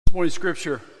This morning's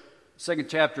scripture, second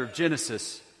chapter of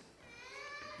Genesis,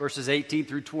 verses 18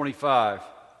 through 25.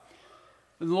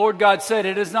 And the Lord God said,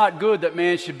 "It is not good that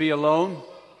man should be alone,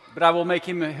 but I will make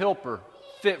him a helper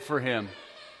fit for him."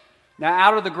 Now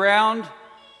out of the ground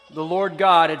the Lord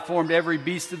God had formed every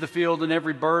beast of the field and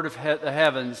every bird of the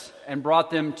heavens, and brought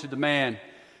them to the man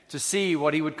to see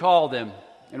what he would call them.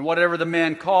 And whatever the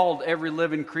man called every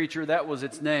living creature, that was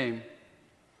its name.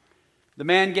 The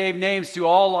man gave names to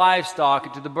all livestock,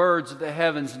 and to the birds of the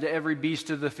heavens, and to every beast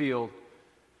of the field.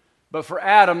 But for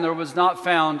Adam there was not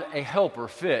found a helper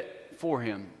fit for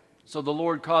him. So the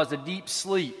Lord caused a deep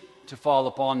sleep to fall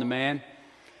upon the man.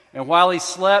 And while he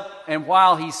slept,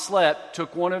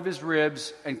 took one of his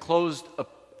ribs and closed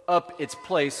up its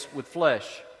place with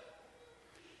flesh.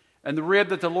 And the rib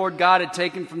that the Lord God had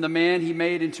taken from the man he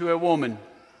made into a woman,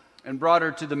 and brought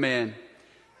her to the man.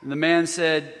 And the man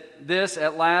said, "This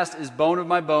at last is bone of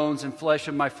my bones and flesh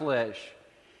of my flesh.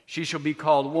 She shall be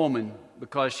called woman,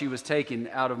 because she was taken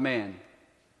out of man.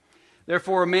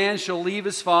 Therefore a man shall leave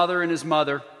his father and his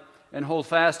mother, and hold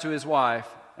fast to his wife,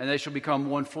 and they shall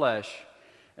become one flesh.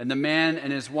 And the man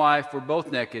and his wife were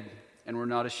both naked, and were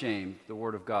not ashamed." The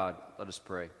word of God. Let us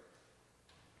pray.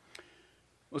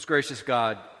 Most gracious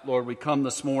God, Lord, we come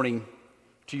this morning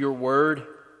to your word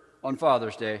on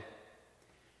Father's Day.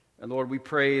 And Lord, we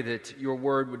pray that your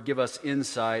word would give us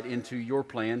insight into your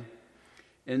plan,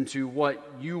 into what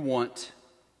you want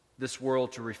this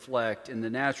world to reflect, in the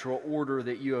natural order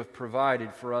that you have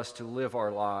provided for us to live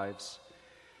our lives.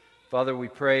 Father, we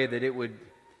pray that it would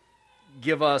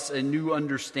give us a new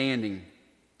understanding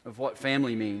of what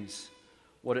family means,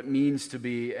 what it means to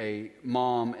be a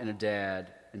mom and a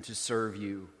dad, and to serve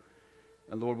you.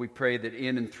 And Lord, we pray that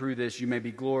in and through this you may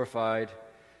be glorified,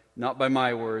 not by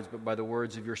my words, but by the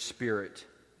words of your Spirit.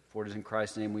 For it is in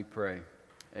Christ's name we pray.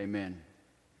 Amen.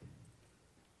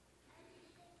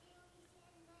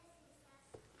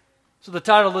 So the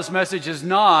title of this message is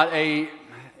not a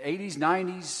 80s,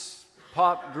 90s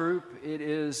pop group. It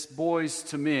is Boys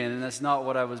to Men, and that's not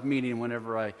what I was meaning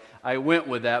whenever I went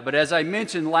with that. But as I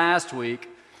mentioned last week,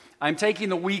 I'm taking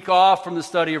the week off from the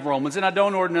study of Romans, and I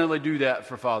don't ordinarily do that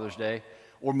for Father's Day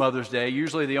or Mother's Day.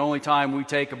 Usually the only time we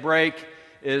take a break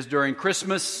is during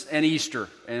Christmas and Easter,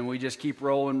 and we just keep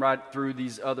rolling right through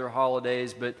these other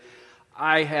holidays. But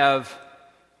I have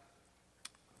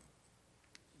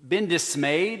been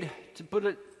dismayed, to put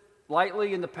it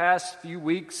lightly, in the past few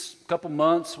weeks, couple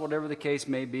months, whatever the case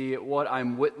may be, at what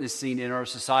I'm witnessing in our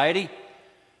society.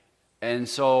 And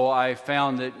so I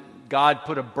found that God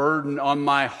put a burden on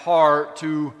my heart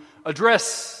to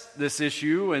address this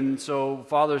issue, and so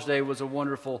Father's Day was a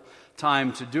wonderful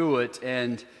time to do it,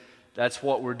 and that's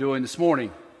what we're doing this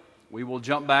morning. We will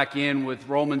jump back in with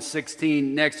Romans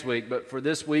 16 next week, but for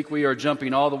this week we are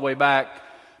jumping all the way back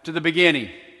to the beginning,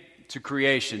 to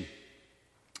creation,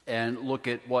 and look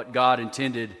at what God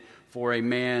intended for a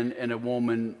man and a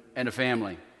woman and a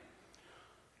family.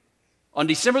 On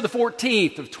December the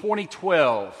 14th of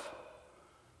 2012,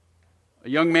 a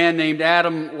young man named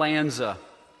Adam Lanza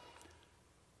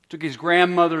took his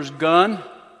grandmother's gun,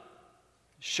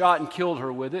 shot and killed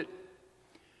her with it,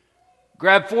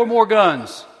 grabbed 4 more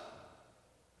guns,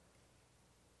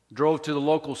 drove to the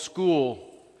local school,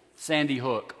 Sandy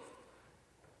Hook,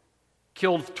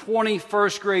 killed 20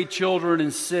 first grade children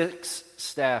and 6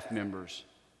 staff members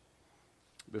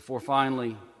before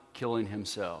finally killing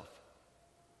himself.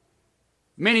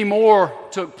 Many more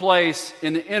took place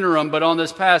in the interim, but on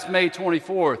this past May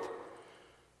 24th,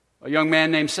 a young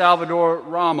man named Salvador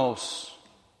Ramos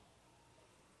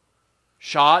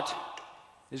shot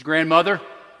his grandmother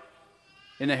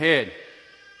in the head.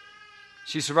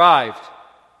 She survived.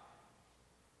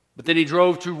 But then he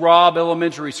drove to Robb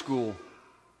Elementary School,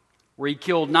 where he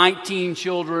killed 19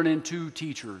 children and 2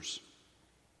 teachers.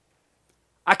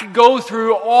 I could go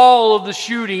through all of the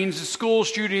shootings, the school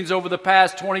shootings over the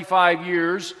past 25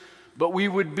 years, but we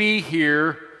would be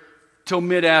here till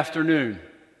mid-afternoon.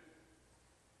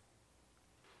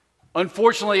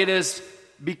 Unfortunately, it has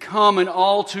become an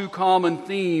all too common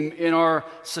theme in our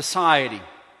society.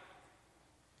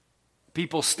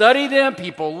 People study them,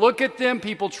 people look at them,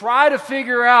 people try to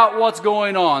figure out what's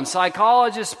going on.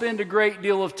 Psychologists spend a great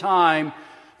deal of time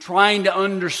trying to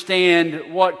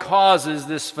understand what causes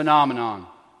this phenomenon.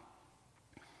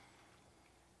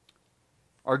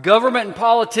 Our government and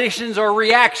politicians are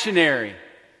reactionary.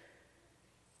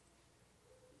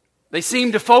 They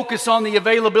seem to focus on the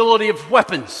availability of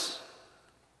weapons,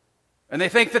 and they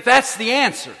think that that's the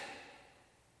answer.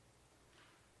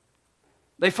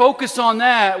 They focus on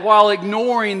that while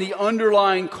ignoring the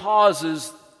underlying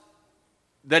causes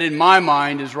that in my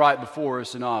mind is right before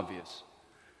us and obvious.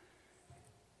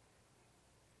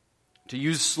 To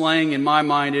use slang, in my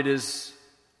mind, it is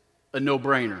a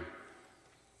no-brainer.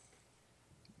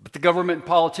 But the government and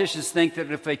politicians think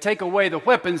that if they take away the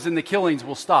weapons, then the killings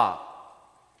will stop.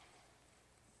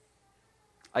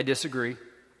 I disagree.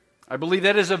 I believe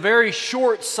that is a very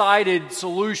short-sighted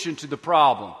solution to the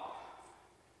problem.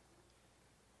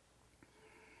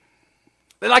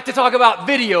 They like to talk about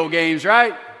video games,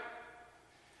 right?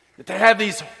 That they have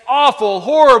these awful,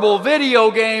 horrible video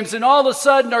games, and all of a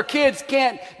sudden our kids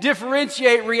can't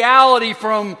differentiate reality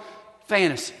from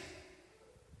fantasy.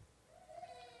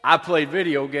 I played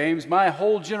video games. My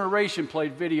whole generation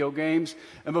played video games.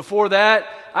 And before that,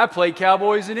 I played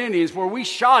Cowboys and Indians where we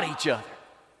shot each other.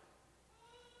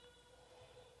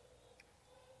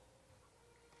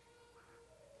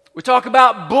 We talk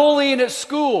about bullying at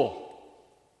school,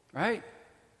 right?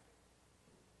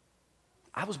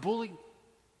 I was bullied.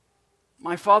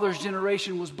 My father's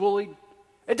generation was bullied.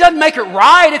 It doesn't make it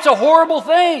right. It's a horrible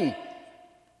thing.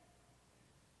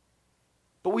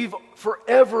 But we've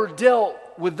forever dealt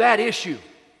with that issue.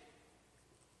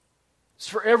 It's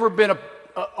forever been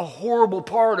a horrible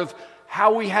part of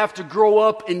how we have to grow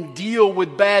up and deal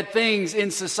with bad things in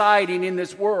society and in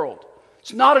this world.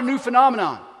 It's not a new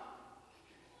phenomenon.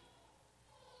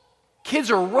 Kids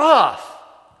are rough.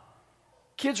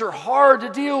 Kids are hard to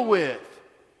deal with.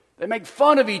 They make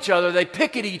fun of each other. They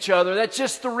pick at each other. That's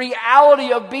just the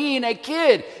reality of being a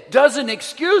kid. Doesn't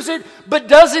excuse it, but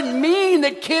doesn't mean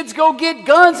that kids go get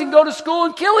guns and go to school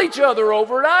and kill each other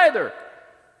over it either.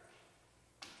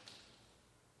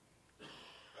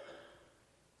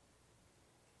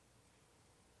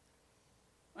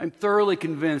 I'm thoroughly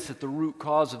convinced that the root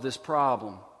cause of this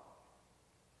problem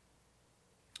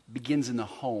begins in the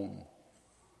home.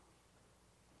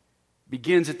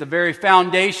 Begins at the very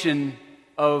foundation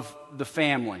of the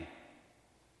family.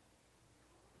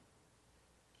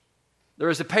 There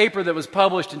is a paper that was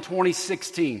published in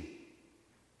 2016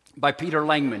 by Peter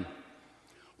Langman,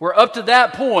 where up to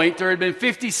that point there had been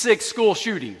 56 school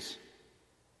shootings.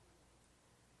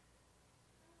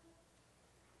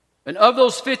 And of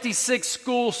those 56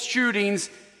 school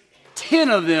shootings, 10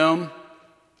 of them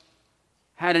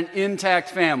had an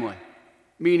intact family,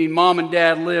 meaning mom and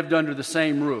dad lived under the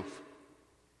same roof.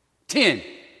 10.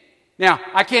 Now,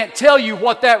 I can't tell you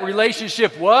what that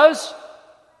relationship was.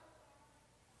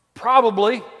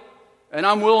 Probably, and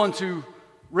I'm willing to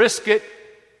risk it,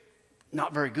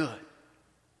 not very good.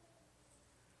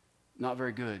 Not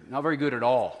very good. Not very good at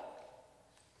all.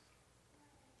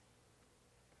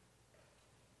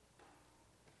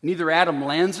 Neither Adam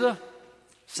Lanza,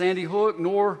 Sandy Hook,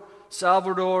 nor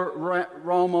Salvador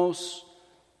Ramos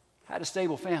had a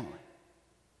stable family.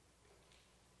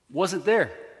 Wasn't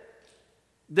there.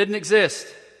 Didn't exist.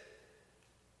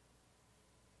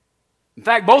 In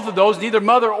fact, both of those, neither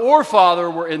mother or father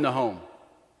were in the home.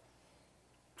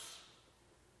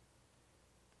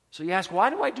 So you ask, why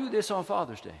do I do this on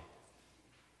Father's Day?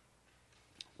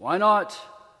 Why not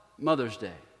Mother's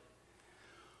Day?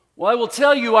 Well, I will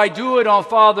tell you I do it on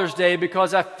Father's Day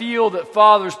because I feel that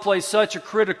fathers play such a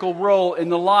critical role in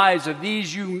the lives of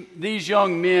these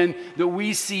young men that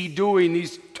we see doing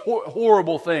these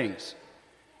horrible things.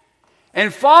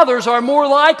 And fathers are more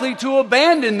likely to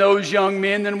abandon those young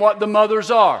men than what the mothers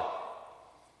are.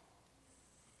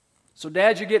 So,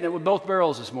 dads, you're getting it with both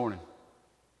barrels this morning.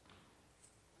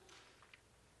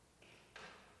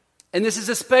 And this is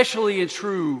especially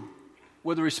true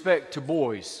with respect to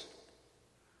boys.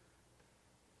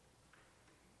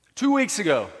 2 weeks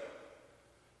ago,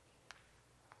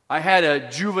 I had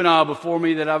a juvenile before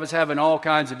me that I was having all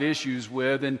kinds of issues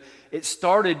with, and it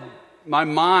started my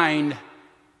mind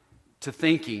to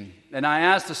thinking. And I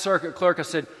asked the circuit clerk, I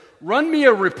said, run me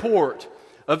a report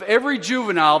of every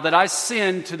juvenile that I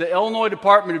send to the Illinois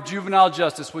Department of Juvenile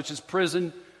Justice, which is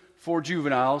prison for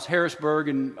juveniles, Harrisburg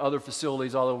and other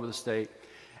facilities all over the state,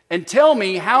 and tell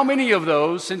me how many of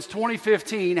those since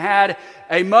 2015 had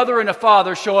a mother and a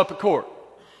father show up at court.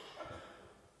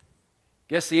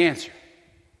 Guess the answer.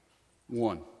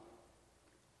 One.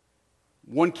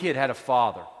 One kid had a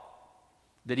father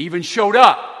that even showed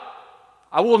up.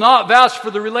 I will not vouch for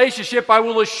the relationship. I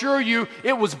will assure you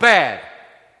it was bad.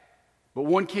 But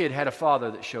one kid had a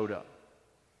father that showed up.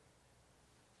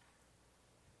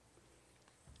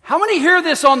 How many hear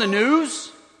this on the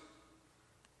news?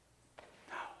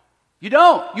 You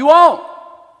don't. You won't.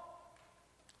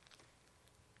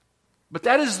 But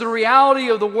that is the reality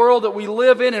of the world that we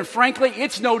live in, and frankly,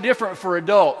 it's no different for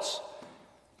adults.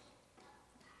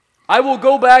 I will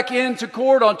go back into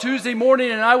court on Tuesday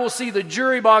morning and I will see the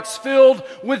jury box filled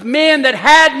with men that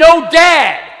had no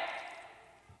dad.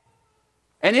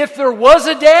 And if there was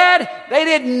a dad, they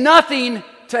did nothing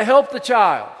to help the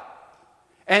child.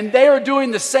 And they are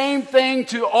doing the same thing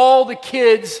to all the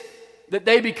kids that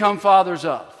they become fathers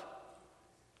of.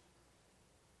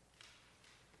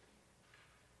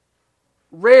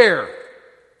 Rare,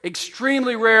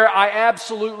 extremely rare. I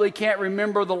absolutely can't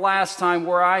remember the last time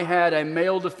where I had a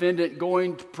male defendant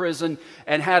going to prison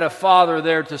and had a father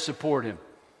there to support him.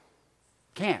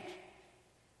 Can't.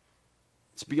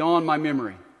 It's beyond my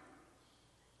memory.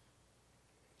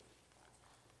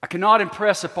 I cannot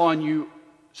impress upon you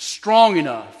strong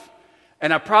enough,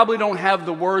 and I probably don't have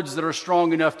the words that are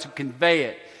strong enough to convey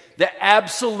it, the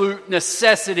absolute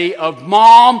necessity of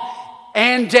mom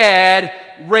and dad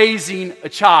raising a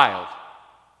child.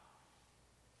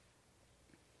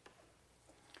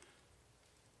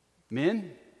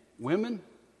 Men, women,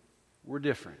 we're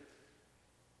different.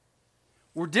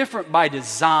 We're different by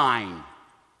design.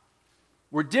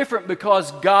 We're different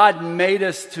because God made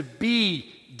us to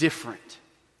be different.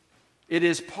 It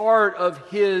is part of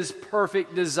His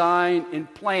perfect design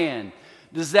and plan.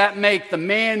 Does that make the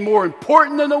man more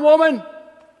important than the woman?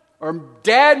 Or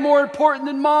dad more important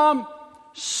than mom?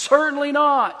 Certainly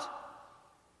not.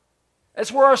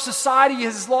 That's where our society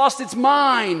has lost its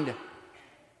mind.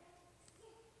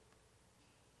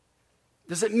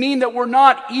 Does it mean that we're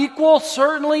not equal?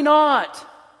 Certainly not.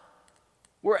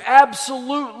 We're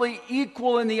absolutely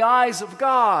equal in the eyes of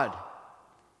God.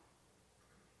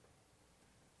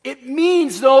 It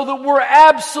means, though, that we're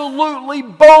absolutely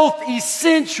both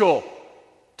essential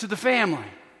to the family.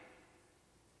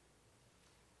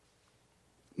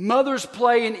 Mothers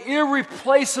play an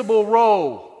irreplaceable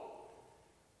role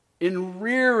in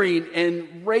rearing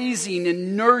and raising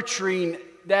and nurturing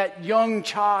that young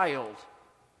child.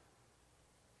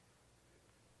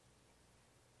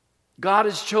 God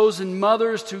has chosen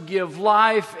mothers to give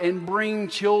life and bring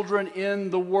children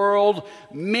in the world.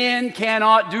 Men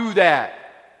cannot do that.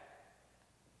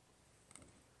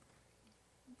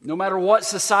 No matter what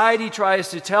society tries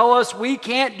to tell us, we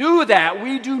can't do that.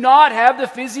 We do not have the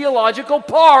physiological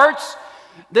parts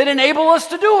that enable us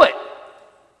to do it.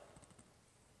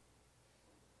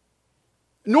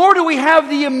 Nor do we have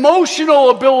the emotional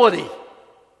ability.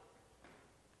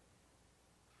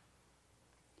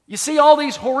 You see all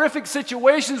these horrific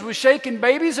situations with shaken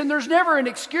babies, and there's never an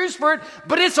excuse for it,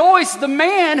 but it's always the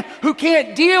man who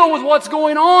can't deal with what's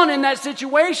going on in that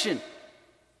situation.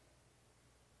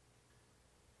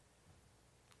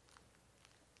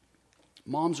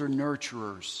 Moms are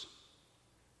nurturers.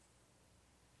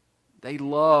 They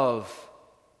love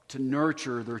to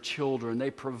nurture their children.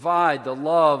 They provide the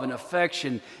love and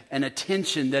affection and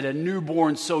attention that a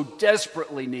newborn so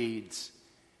desperately needs.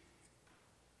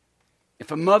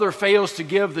 If a mother fails to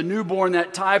give the newborn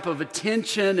that type of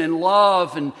attention and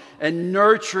love and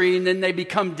nurturing, then they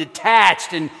become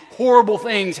detached and horrible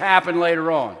things happen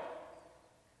later on.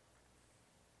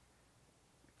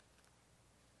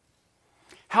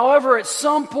 However, at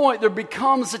some point there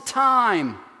becomes a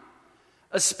time,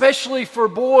 especially for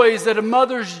boys, that a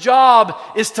mother's job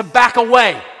is to back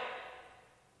away.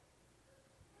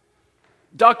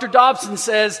 Dr. Dobson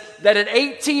says that at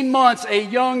 18 months, a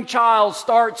young child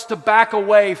starts to back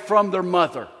away from their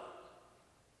mother.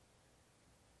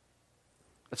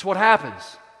 That's what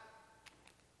happens.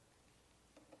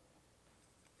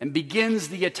 And begins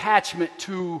the attachment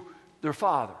to their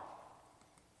father.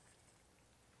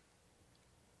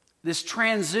 This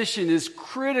transition is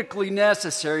critically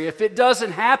necessary. If it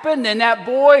doesn't happen, then that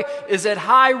boy is at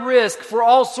high risk for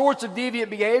all sorts of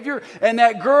deviant behavior, and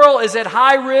that girl is at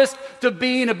high risk to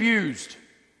being abused.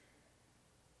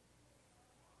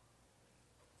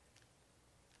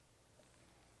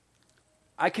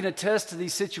 I can attest to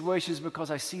these situations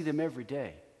because I see them every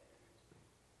day.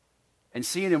 And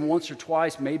seeing them once or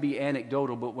twice may be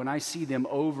anecdotal, but when I see them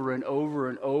over and over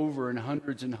and over and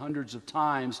hundreds of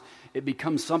times, it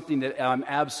becomes something that I'm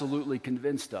absolutely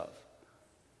convinced of.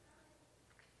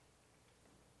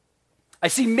 I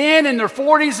see men in their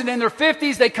 40s and in their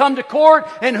 50s, they come to court,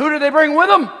 and who do they bring with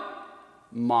them?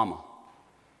 Mama.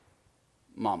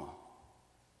 Mama.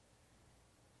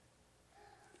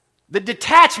 The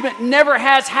detachment never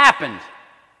has happened.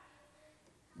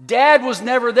 Dad was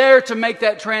never there to make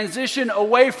that transition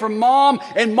away from mom,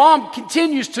 and mom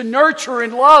continues to nurture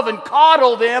and love and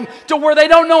coddle them to where they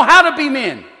don't know how to be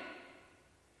men.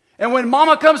 And when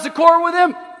mama comes to court with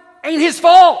him, ain't his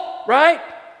fault, right?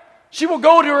 She will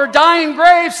go to her dying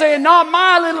grave saying, "Not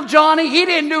my little Johnny, he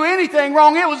didn't do anything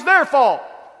wrong, it was their fault."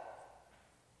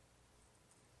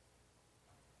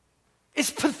 It's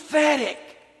pathetic.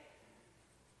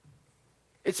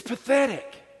 It's pathetic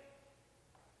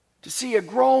to see a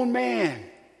grown man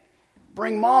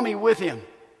bring mommy with him.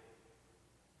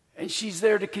 And she's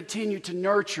there to continue to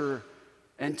nurture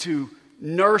and to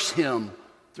nurse him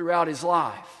throughout his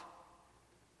life.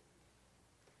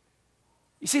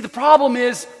 You see, the problem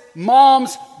is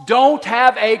moms don't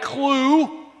have a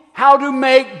clue how to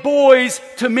make boys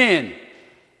to men.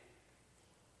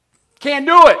 Can't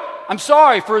do it. I'm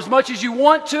sorry, for as much as you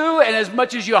want to and as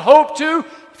much as you hope to,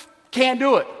 can't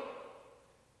do it.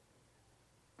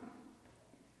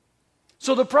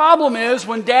 So the problem is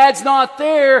when dad's not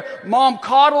there, mom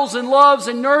coddles and loves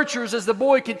and nurtures as the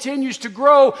boy continues to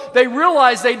grow. They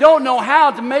realize they don't know how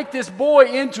to make this boy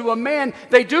into a man.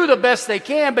 They do the best they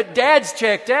can, but dad's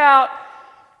checked out.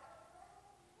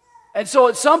 And so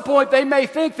at some point they may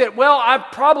think that, well, I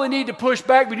probably need to push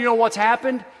back, but you know what's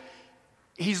happened?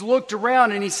 He's looked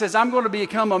around and he says, I'm going to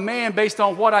become a man based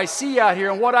on what I see out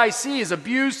here. And what I see is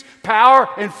abuse, power,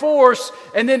 and force.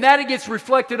 And then that gets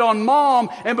reflected on mom.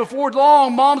 And before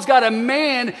long, mom's got a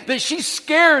man that she's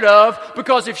scared of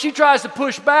because if she tries to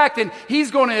push back, then he's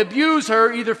going to abuse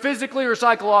her either physically or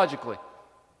psychologically.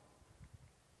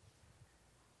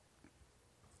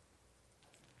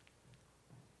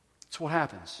 That's what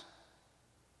happens.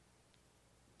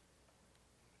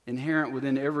 Inherent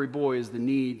within every boy is the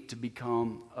need to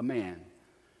become a man.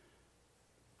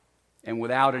 And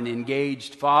without an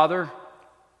engaged father,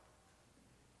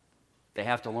 they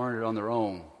have to learn it on their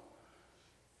own.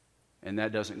 And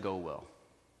that doesn't go well.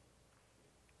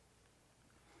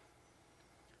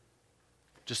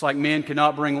 Just like men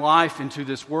cannot bring life into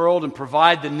this world and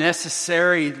provide the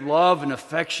necessary love and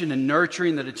affection and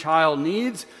nurturing that a child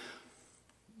needs,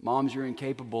 moms, you're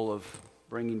incapable of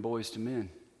bringing boys to men.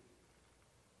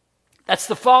 That's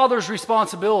the father's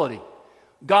responsibility.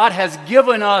 God has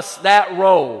given us that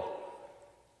role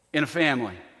in a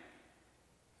family.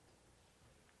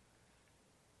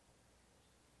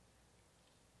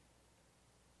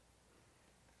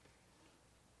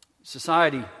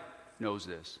 Society knows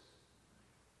this.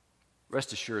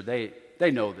 Rest assured,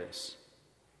 they know this.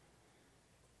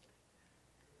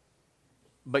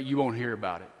 But you won't hear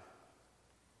about it.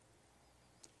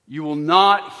 You will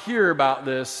not hear about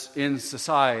this in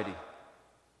society.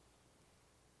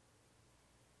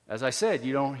 As I said,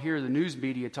 you don't hear the news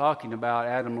media talking about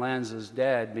Adam Lanza's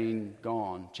dad being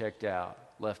gone, checked out,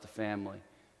 left the family,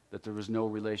 that there was no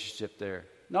relationship there.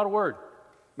 Not a word.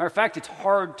 Matter of fact, it's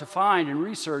hard to find and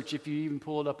research if you even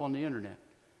pull it up on the internet.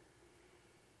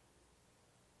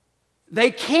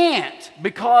 They can't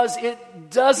because it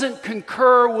doesn't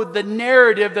concur with the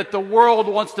narrative that the world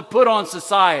wants to put on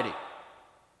society.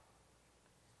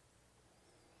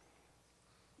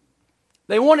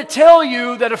 They want to tell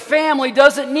you that a family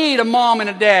doesn't need a mom and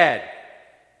a dad.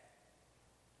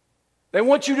 They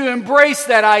want you to embrace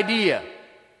that idea.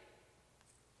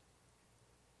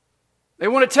 They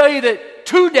want to tell you that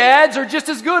two dads are just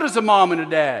as good as a mom and a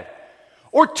dad.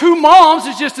 Or two moms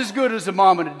is just as good as a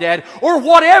mom and a dad. Or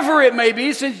whatever it may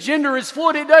be, since gender is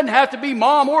fluid, it doesn't have to be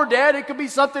mom or dad. It could be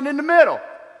something in the middle.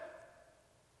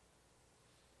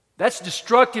 That's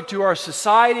destructive to our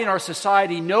society, and our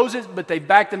society knows it, but they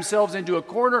back themselves into a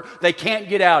corner they can't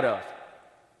get out of.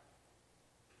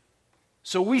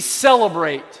 So we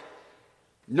celebrate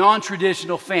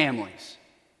non-traditional families.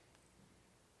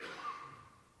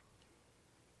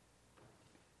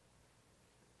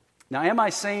 Now, am I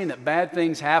saying that bad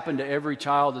things happen to every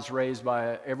child that's raised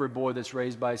by every boy that's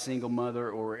raised by a single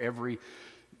mother or every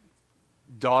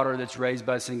daughter that's raised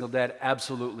by a single dad?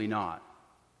 Absolutely not.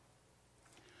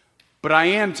 But I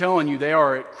am telling you, they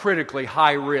are at critically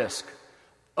high risk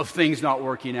of things not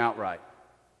working out right.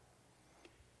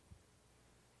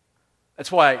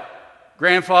 That's why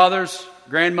grandfathers,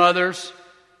 grandmothers,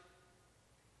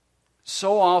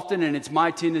 so often, and it's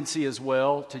my tendency as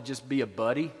well, to just be a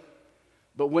buddy.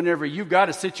 But whenever you've got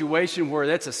a situation where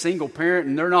that's a single parent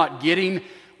and they're not getting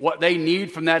what they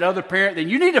need from that other parent, then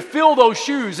you need to fill those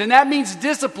shoes. And that means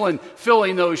discipline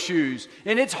filling those shoes.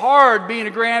 And it's hard being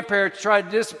a grandparent to try to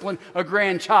discipline a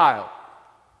grandchild.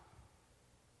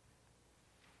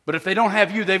 But if they don't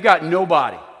have you, they've got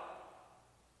nobody.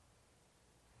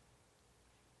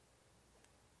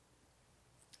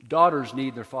 Daughters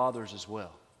need their fathers as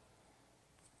well.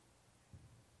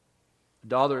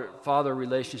 Daughter-father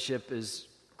relationship is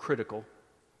critical.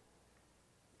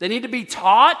 They need to be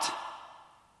taught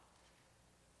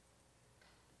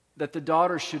that the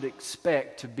daughter should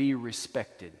expect to be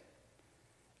respected.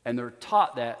 And they're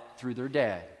taught that through their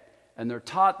dad. And they're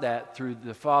taught that through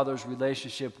the father's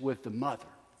relationship with the mother.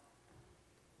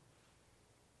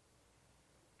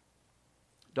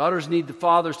 Daughters need the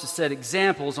fathers to set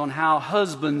examples on how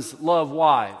husbands love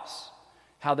wives,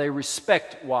 how they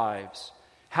respect wives,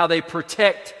 how they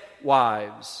protect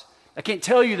wives. I can't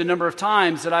tell you the number of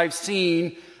times that I've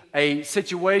seen a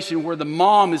situation where the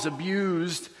mom is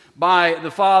abused by the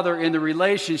father in the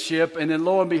relationship, and then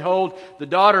lo and behold, the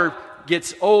daughter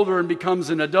gets older and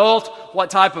becomes an adult. What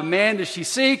type of man does she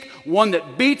seek? One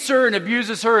that beats her and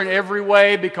abuses her in every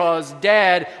way because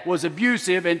dad was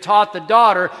abusive and taught the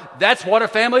daughter that's what a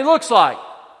family looks like.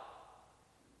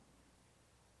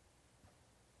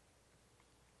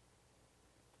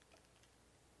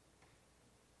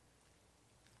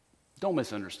 Don't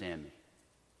misunderstand me.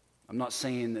 I'm not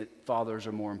saying that fathers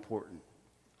are more important.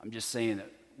 I'm just saying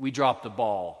that we drop the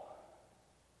ball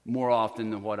more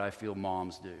often than what I feel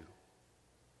moms do.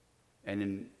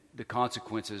 And the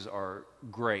consequences are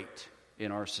great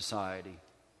in our society.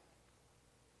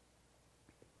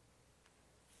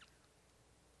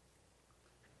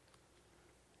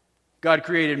 God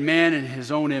created man in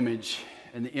his own image.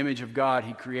 In the image of God,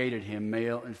 he created him,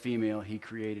 male and female, he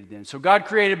created them. So God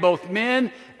created both men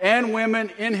and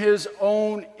women in his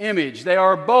own image. They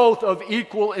are both of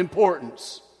equal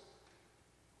importance.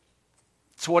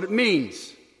 That's what it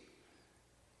means.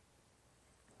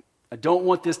 I don't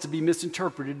want this to be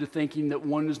misinterpreted to thinking that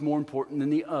one is more important than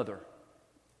the other.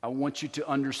 I want you to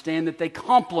understand that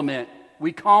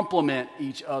we complement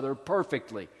each other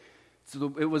perfectly.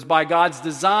 So it was by God's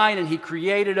design, and he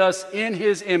created us in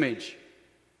his image.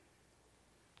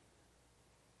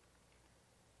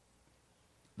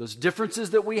 Those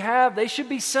differences that we have, they should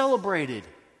be celebrated.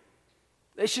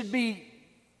 They should be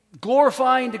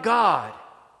glorifying to God.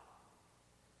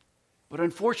 But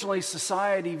unfortunately,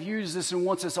 society views this and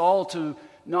wants us all to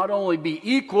not only be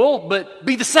equal, but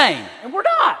be the same. And we're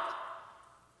not.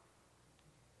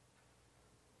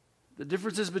 The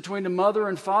differences between the mother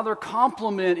and father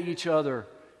complement each other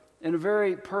in a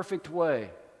very perfect way.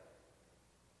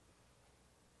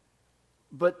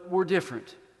 But we're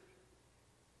different.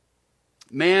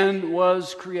 Man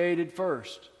was created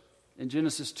first. In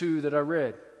Genesis 2 that I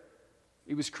read,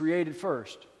 he was created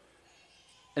first.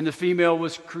 And the female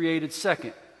was created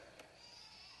second.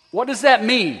 What does that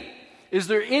mean? Is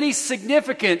there any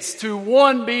significance to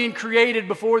one being created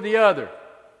before the other?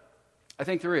 I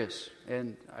think there is.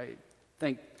 And I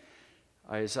think,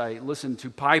 as I listened to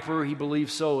Piper, he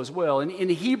believes so as well. In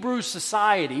Hebrew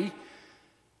society,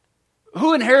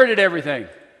 who inherited everything?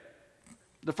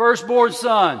 The firstborn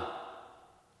son.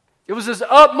 It was his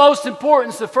utmost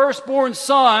importance. The firstborn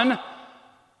son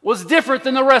was different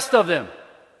than the rest of them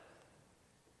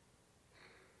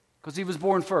because he was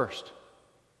born first.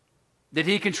 Did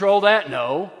he control that?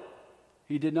 No,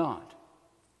 he did not.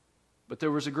 But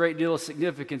there was a great deal of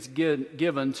significance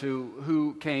given to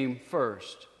who came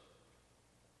first.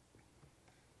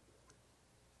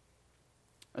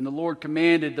 And the Lord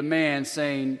commanded the man,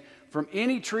 saying, "From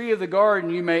any tree of the garden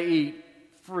you may eat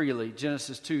freely,"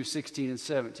 Genesis 2:16 and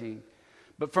 17.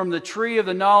 "But from the tree of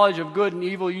the knowledge of good and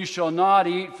evil you shall not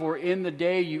eat, for in the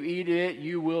day you eat it,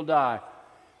 you will die."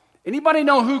 Anybody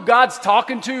know who God's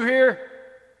talking to here?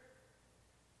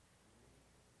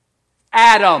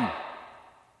 Adam.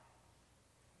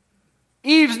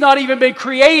 Eve's not even been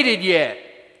created yet.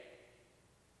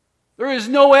 There is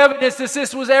no evidence that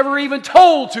this was ever even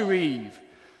told to Eve.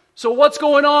 So what's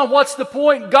going on? What's the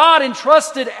point? God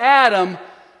entrusted Adam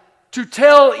to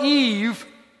tell Eve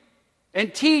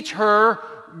and teach her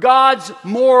God's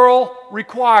moral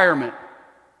requirement.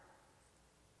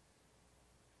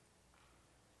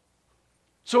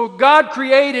 So God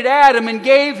created Adam and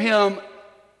gave him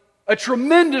a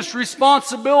tremendous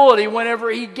responsibility whenever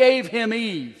he gave him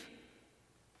Eve.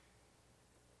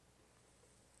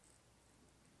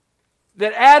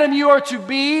 That Adam, you are to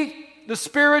be the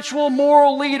spiritual,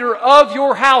 moral leader of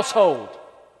your household.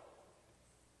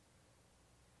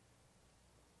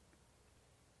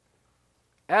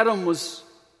 Adam was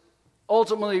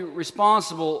ultimately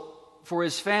responsible for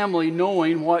his family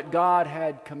knowing what God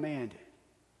had commanded.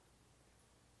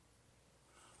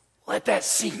 Let that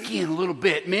sink in a little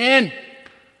bit, men.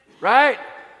 Right?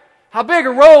 How big a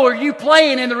role are you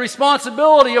playing in the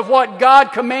responsibility of what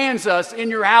God commands us in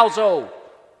your household?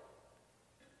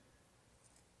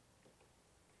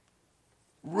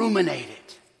 Ruminate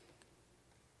it.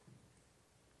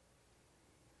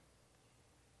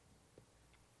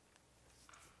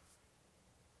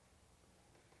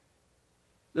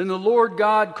 Then the Lord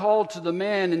God called to the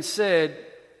man and said,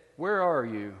 "Where are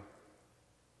you?"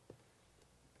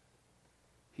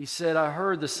 He said, "I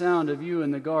heard the sound of you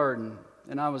in the garden,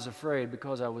 and I was afraid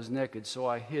because I was naked, so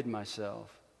I hid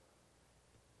myself."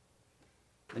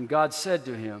 And God said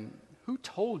to him, "Who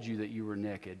told you that you were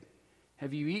naked?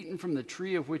 Have you eaten from the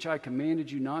tree of which I commanded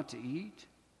you not to eat?"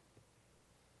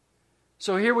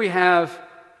 So here we have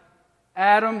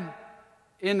Adam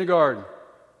in the garden.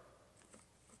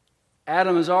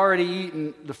 Adam has already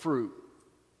eaten the fruit.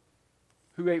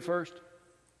 Who ate first?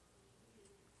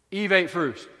 Eve ate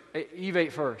first. Eve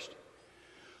ate first.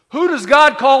 Who does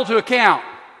God call to account?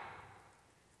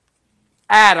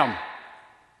 Adam.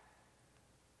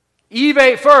 Eve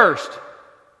ate first.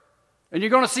 And you're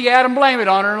going to see Adam blame it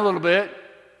on her in a little bit.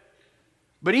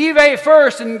 But Eve ate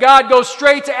first, and God goes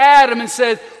straight to Adam and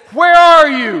says, "Where are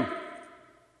you?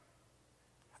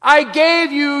 I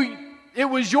gave you, it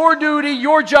was your duty,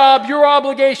 your job, your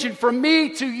obligation from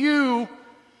me to you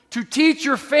to teach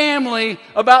your family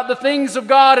about the things of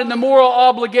God and the moral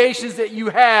obligations that you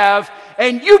have,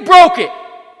 and you broke it."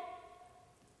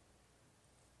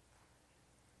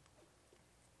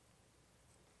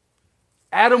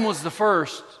 Adam was the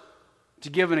first to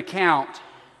give an account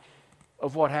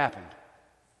of what happened.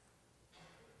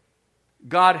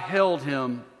 God held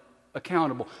him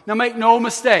accountable. Now make no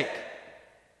mistake,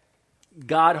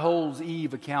 God holds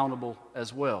Eve accountable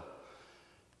as well.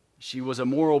 She was a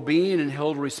moral being and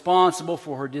held responsible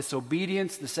for her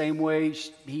disobedience the same way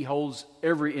he holds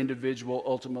every individual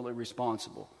ultimately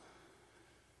responsible.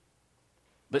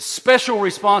 But special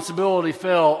responsibility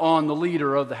fell on the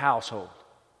leader of the household.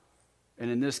 And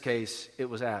in this case, it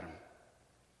was Adam.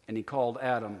 And he called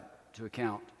Adam to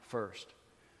account first.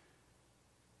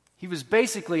 He was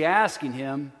basically asking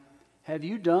him, have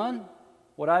you done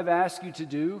what I've asked you to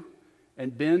do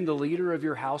and been the leader of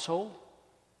your household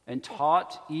and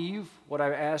taught Eve what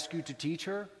I asked you to teach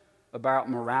her about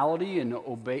morality and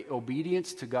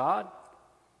obedience to God?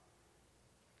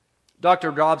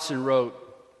 Dr. Dobson wrote,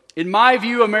 "In my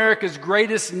view, America's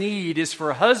greatest need is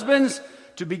for husbands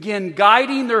to begin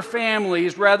guiding their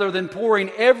families rather than pouring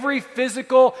every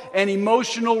physical and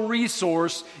emotional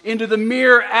resource into the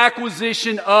mere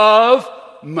acquisition of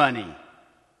money."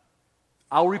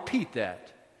 I'll repeat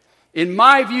that. In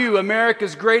my view,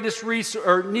 America's greatest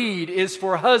need is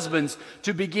for husbands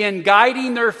to begin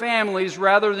guiding their families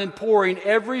rather than pouring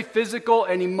every physical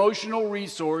and emotional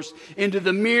resource into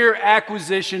the mere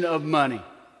acquisition of money.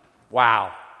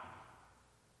 Wow.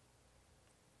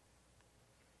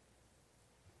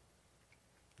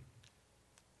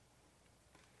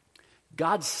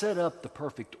 God set up the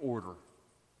perfect order.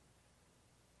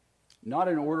 Not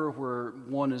an order where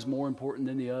one is more important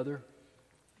than the other,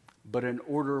 but an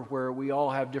order where we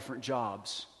all have different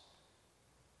jobs.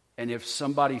 And if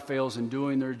somebody fails in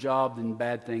doing their job, then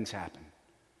bad things happen.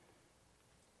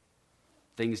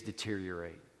 Things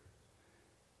deteriorate.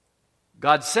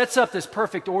 God sets up this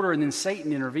perfect order, and then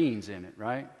Satan intervenes in it,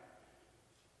 right?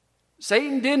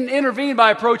 Satan didn't intervene by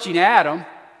approaching Adam.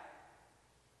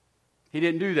 He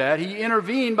didn't do that. He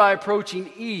intervened by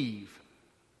approaching Eve.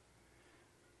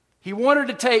 He wanted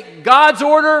to take God's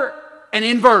order and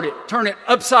invert it, turn it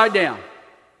upside down.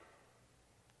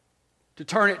 To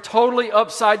turn it totally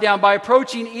upside down. By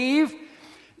approaching Eve,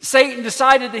 Satan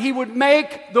decided that he would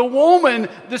make the woman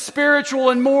the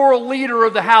spiritual and moral leader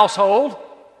of the household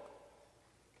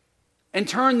and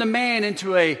turn the man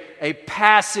into a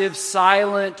passive,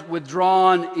 silent,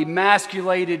 withdrawn,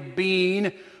 emasculated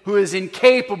being who is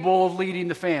incapable of leading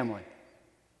the family.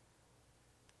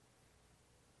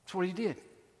 That's what he did.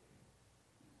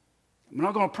 I'm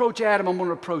not going to approach Adam, I'm going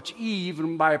to approach Eve.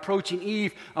 And by approaching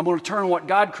Eve, I'm going to turn what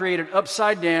God created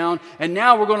upside down. And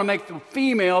now we're going to make the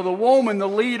female, the woman, the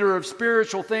leader of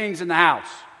spiritual things in the house.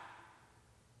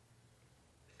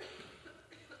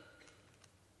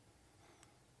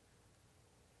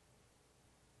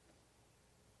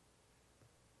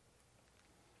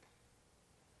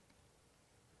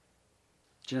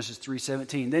 Genesis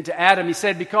 3:17. Then to Adam he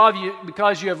said,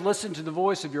 because you have listened to the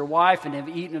voice of your wife and have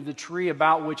eaten of the tree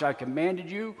about which I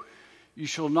commanded you, you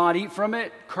shall not eat from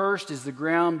it. Cursed is the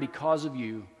ground because of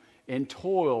you. In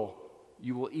toil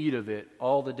you will eat of it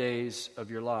all the days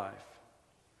of your life.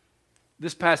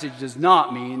 This passage does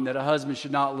not mean that a husband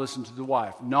should not listen to the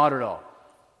wife. Not at all.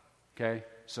 Okay?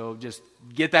 So just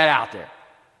get that out there.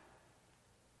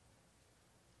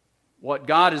 What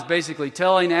God is basically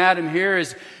telling Adam here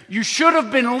is, you should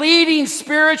have been leading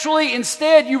spiritually.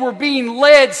 Instead, you were being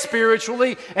led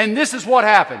spiritually, and this is what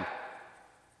happened.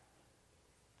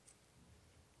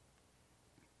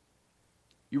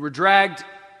 You were dragged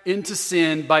into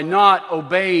sin by not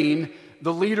obeying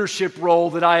the leadership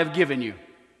role that I have given you.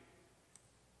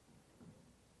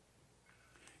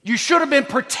 You should have been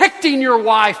protecting your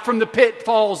wife from the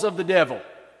pitfalls of the devil.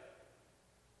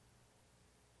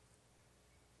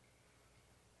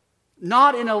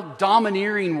 Not in a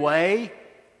domineering way,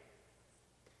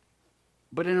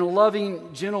 but in a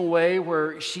loving, gentle way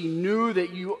where she knew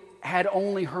that you had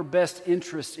only her best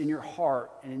interest in your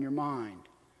heart and in your mind.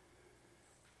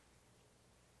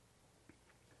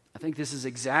 I think this is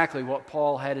exactly what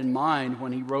Paul had in mind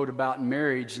when he wrote about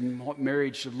marriage and what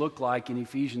marriage should look like in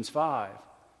Ephesians 5.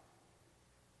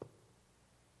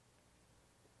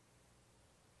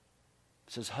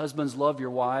 It says, husbands, love your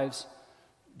wives,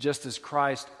 just as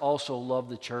Christ also loved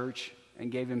the church and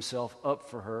gave himself up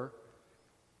for her,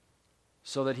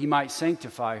 so that he might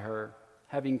sanctify her,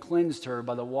 having cleansed her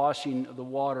by the washing of the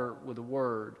water with the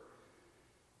word,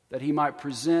 that he might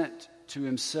present to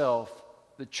himself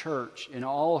the church in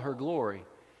all her glory,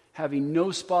 having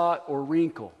no spot or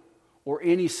wrinkle or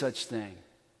any such thing,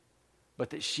 but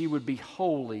that she would be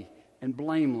holy and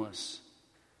blameless.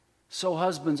 So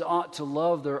husbands ought to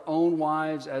love their own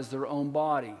wives as their own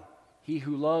body. He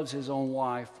who loves his own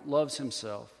wife loves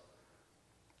himself.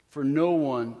 For no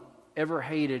one ever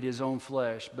hated his own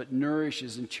flesh, but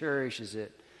nourishes and cherishes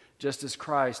it, just as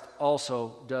Christ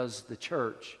also does the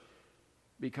church,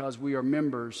 because we are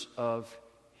members of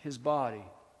his body.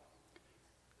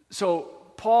 So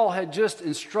Paul had just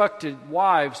instructed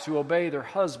wives to obey their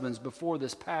husbands before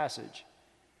this passage.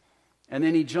 And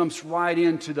then he jumps right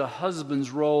into the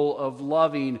husband's role of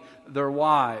loving their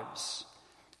wives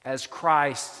as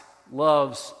Christ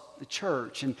loves the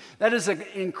church. And that is an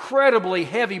incredibly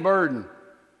heavy burden.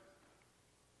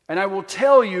 And I will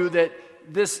tell you that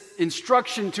this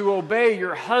instruction to obey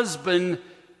your husband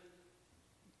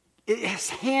is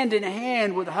hand in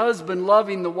hand with husband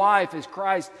loving the wife as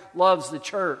Christ loves the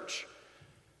church.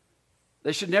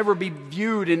 They should never be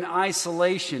viewed in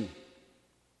isolation.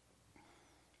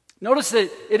 Notice that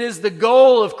it is the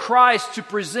goal of Christ to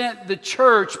present the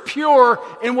church pure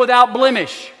and without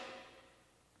blemish.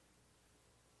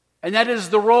 And that is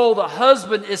the role the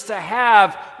husband is to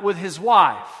have with his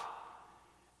wife.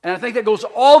 And I think that goes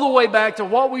all the way back to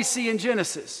what we see in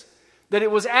Genesis. That it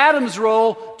was Adam's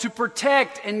role to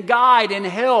protect and guide and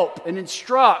help and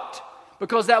instruct,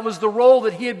 because that was the role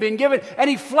that he had been given. And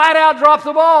he flat out dropped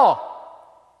the ball.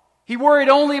 He worried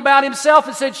only about himself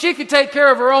and said she could take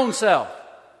care of her own self.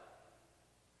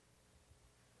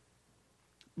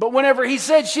 But whenever he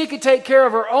said she could take care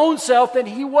of her own self, then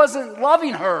he wasn't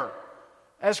loving her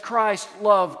as Christ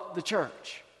loved the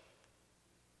church.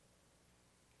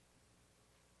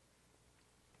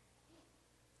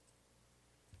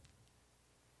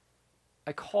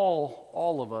 I call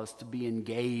all of us to be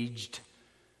engaged.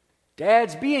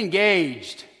 Dads, be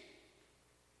engaged.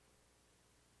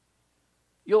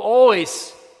 You'll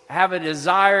always have a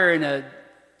desire and a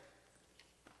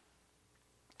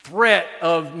threat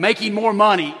of making more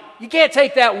money. You can't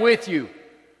take that with you.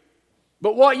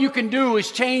 But what you can do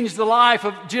is change the life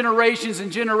of generations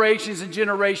and generations and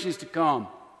generations to come.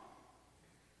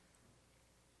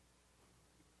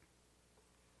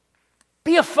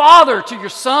 Be a father to your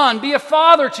son. Be a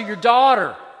father to your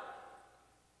daughter.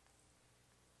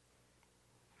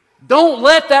 Don't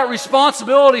let that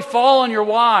responsibility fall on your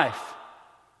wife.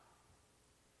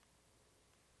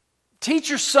 Teach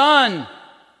your son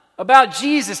about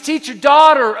Jesus. Teach your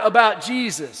daughter about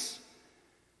Jesus.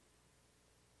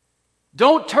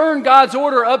 Don't turn God's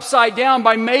order upside down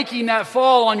by making that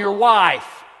fall on your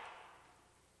wife.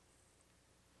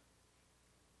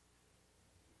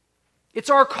 It's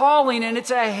our calling, and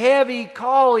it's a heavy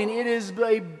calling. It is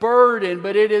a burden,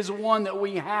 but it is one that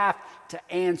we have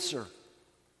to answer.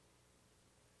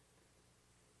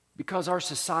 Because our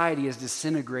society is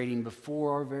disintegrating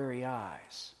before our very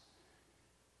eyes.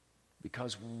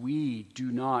 Because we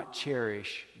do not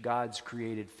cherish God's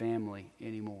created family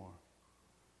anymore.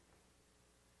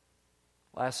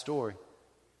 Last story.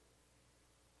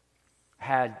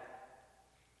 Had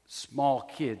small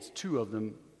kids, 2 of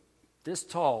them, this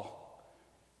tall.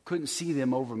 Couldn't see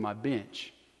them over my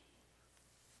bench.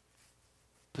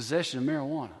 Possession of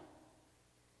marijuana.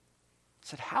 I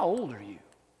said, how old are you?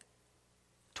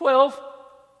 12.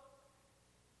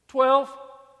 12.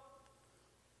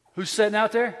 Who's sitting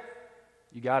out there?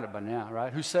 You got it by now,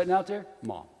 right? Who's sitting out there?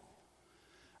 Mom.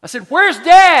 I said, where's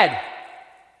Dad?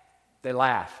 They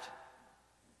laughed.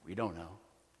 We don't know.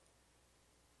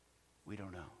 We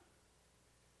don't know.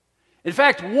 In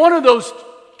fact, one of those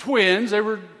twins, they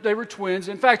were twins.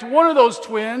 In fact, one of those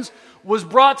twins was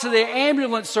brought to the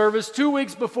ambulance service 2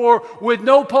 weeks before with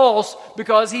no pulse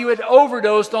because he had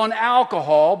overdosed on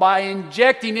alcohol by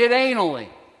injecting it anally.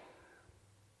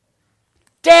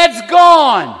 Dad's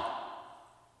gone.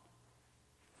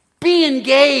 Be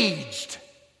engaged.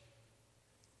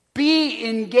 Be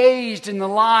engaged in the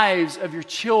lives of your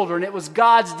children. It was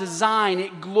God's design.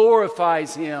 It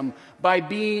glorifies Him by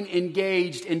being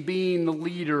engaged and being the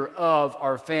leader of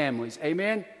our families.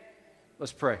 Amen?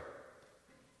 Let's pray.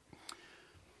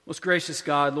 Most gracious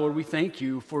God, Lord, we thank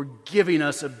you for giving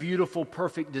us a beautiful,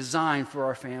 perfect design for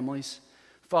our families.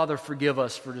 Father, forgive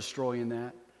us for destroying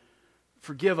that.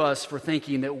 Forgive us for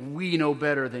thinking that we know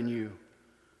better than you.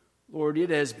 Lord, it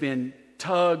has been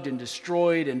tugged and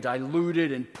destroyed and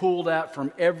diluted and pulled out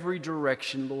from every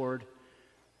direction, Lord.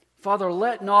 Father,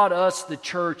 let not us, the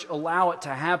church, allow it to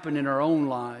happen in our own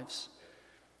lives.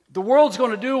 The world's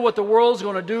going to do what the world's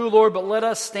going to do, Lord, but let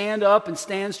us stand up and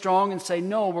stand strong and say,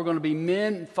 no, we're going to be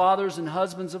men and fathers and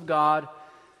husbands of God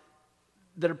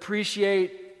that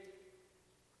appreciate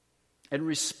and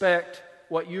respect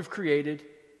what you've created,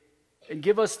 and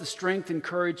give us the strength and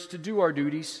courage to do our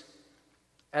duties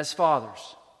as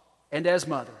fathers and as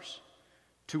mothers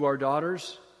to our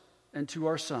daughters and to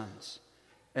our sons.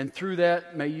 And through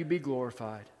that, may you be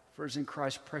glorified. For it's in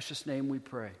Christ's precious name we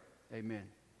pray. Amen.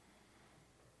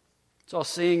 So I'll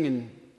sing and